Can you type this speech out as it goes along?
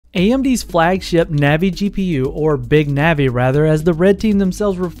AMD's flagship Navi GPU, or Big Navi rather, as the Red Team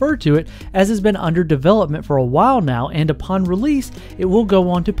themselves refer to it, as has been under development for a while now, and upon release, it will go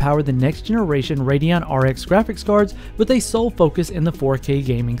on to power the next generation Radeon RX graphics cards with a sole focus in the 4K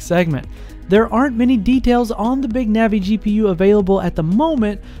gaming segment. There aren't many details on the Big Navi GPU available at the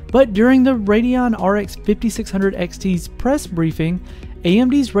moment, but during the Radeon RX 5600 XT's press briefing,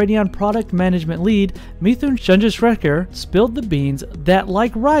 AMD's Radeon product management lead, Mithun Chandrasekhar, spilled the beans that,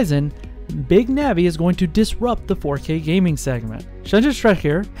 like Ryzen, Big Navi is going to disrupt the 4K gaming segment.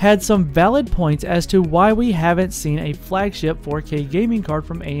 Chandrasekhar had some valid points as to why we haven't seen a flagship 4K gaming card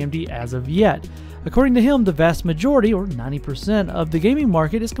from AMD as of yet. According to him, the vast majority, or 90%, of the gaming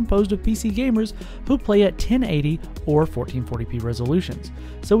market is composed of PC gamers who play at 1080 or 1440p resolutions.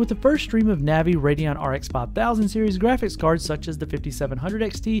 So with the first stream of Navi Radeon RX 5000 series graphics cards such as the 5700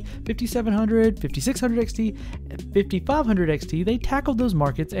 XT, 5700, 5600 XT, and 5500 XT, they tackled those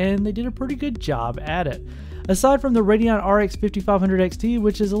markets and they did a pretty good job at it. Aside from the Radeon RX 5500 XT,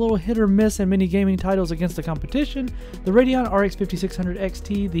 which is a little hit or miss in many gaming titles against the competition, the Radeon RX 5600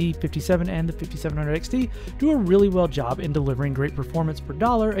 XT, the 57 and the 5700 XT do a really well job in delivering great performance per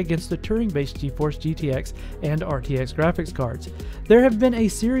dollar against the Turing-based GeForce GTX and RTX graphics cards. There have been a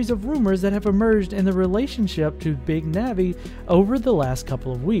series of rumors that have emerged in the relationship to Big Navi over the last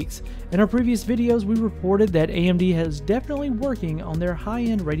couple of weeks. In our previous videos, we reported that AMD is definitely working on their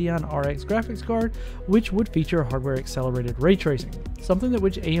high-end Radeon RX graphics card, which would feature hardware-accelerated ray tracing, something that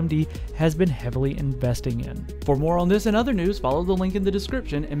which AMD has been heavily investing in. For more on this and other news, follow the link in the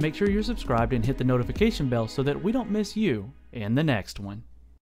description and make sure you're subscribed and hit the notification bell so that we don't miss you in the next one.